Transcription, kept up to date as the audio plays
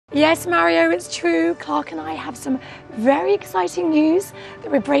Yes, Mario, it's true. Clark and I have some very exciting news that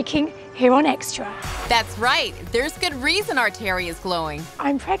we're breaking here on Extra. That's right. There's good reason our Terri is glowing.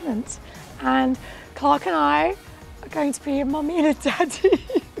 I'm pregnant, and Clark and I are going to be a mummy and a daddy.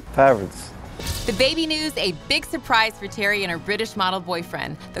 Parents. The baby news, a big surprise for Terri and her British model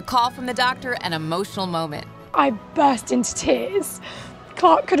boyfriend. The call from the doctor, an emotional moment. I burst into tears.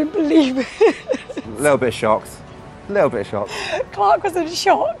 Clark couldn't believe it. A little bit shocked. A little bit shocked. Clark was in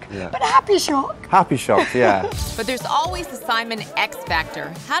shock, but a happy shock. Happy shocked, yeah. But there's always the Simon X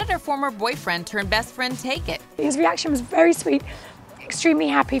factor. How did her former boyfriend turn best friend take it? His reaction was very sweet, extremely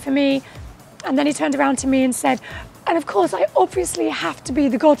happy for me. And then he turned around to me and said, and of course, I obviously have to be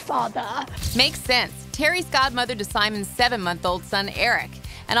the godfather. Makes sense. Terri's godmother to Simon's 7-month-old son, Eric.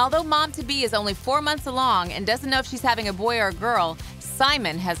 And although mom-to-be is only 4 months along and doesn't know if she's having a boy or a girl,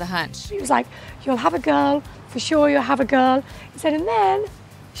 Simon has a hunch. He was like, you'll have a girl, for sure you'll have a girl. He said, and then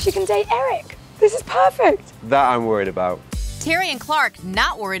she can date Eric. This is perfect. That I'm worried about. Terri and Clark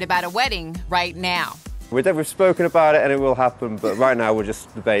not worried about a wedding right now. We've spoken about it and it will happen, but right now we're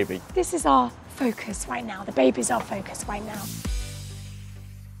just the baby. This is our focus right now. The baby's our focus right now.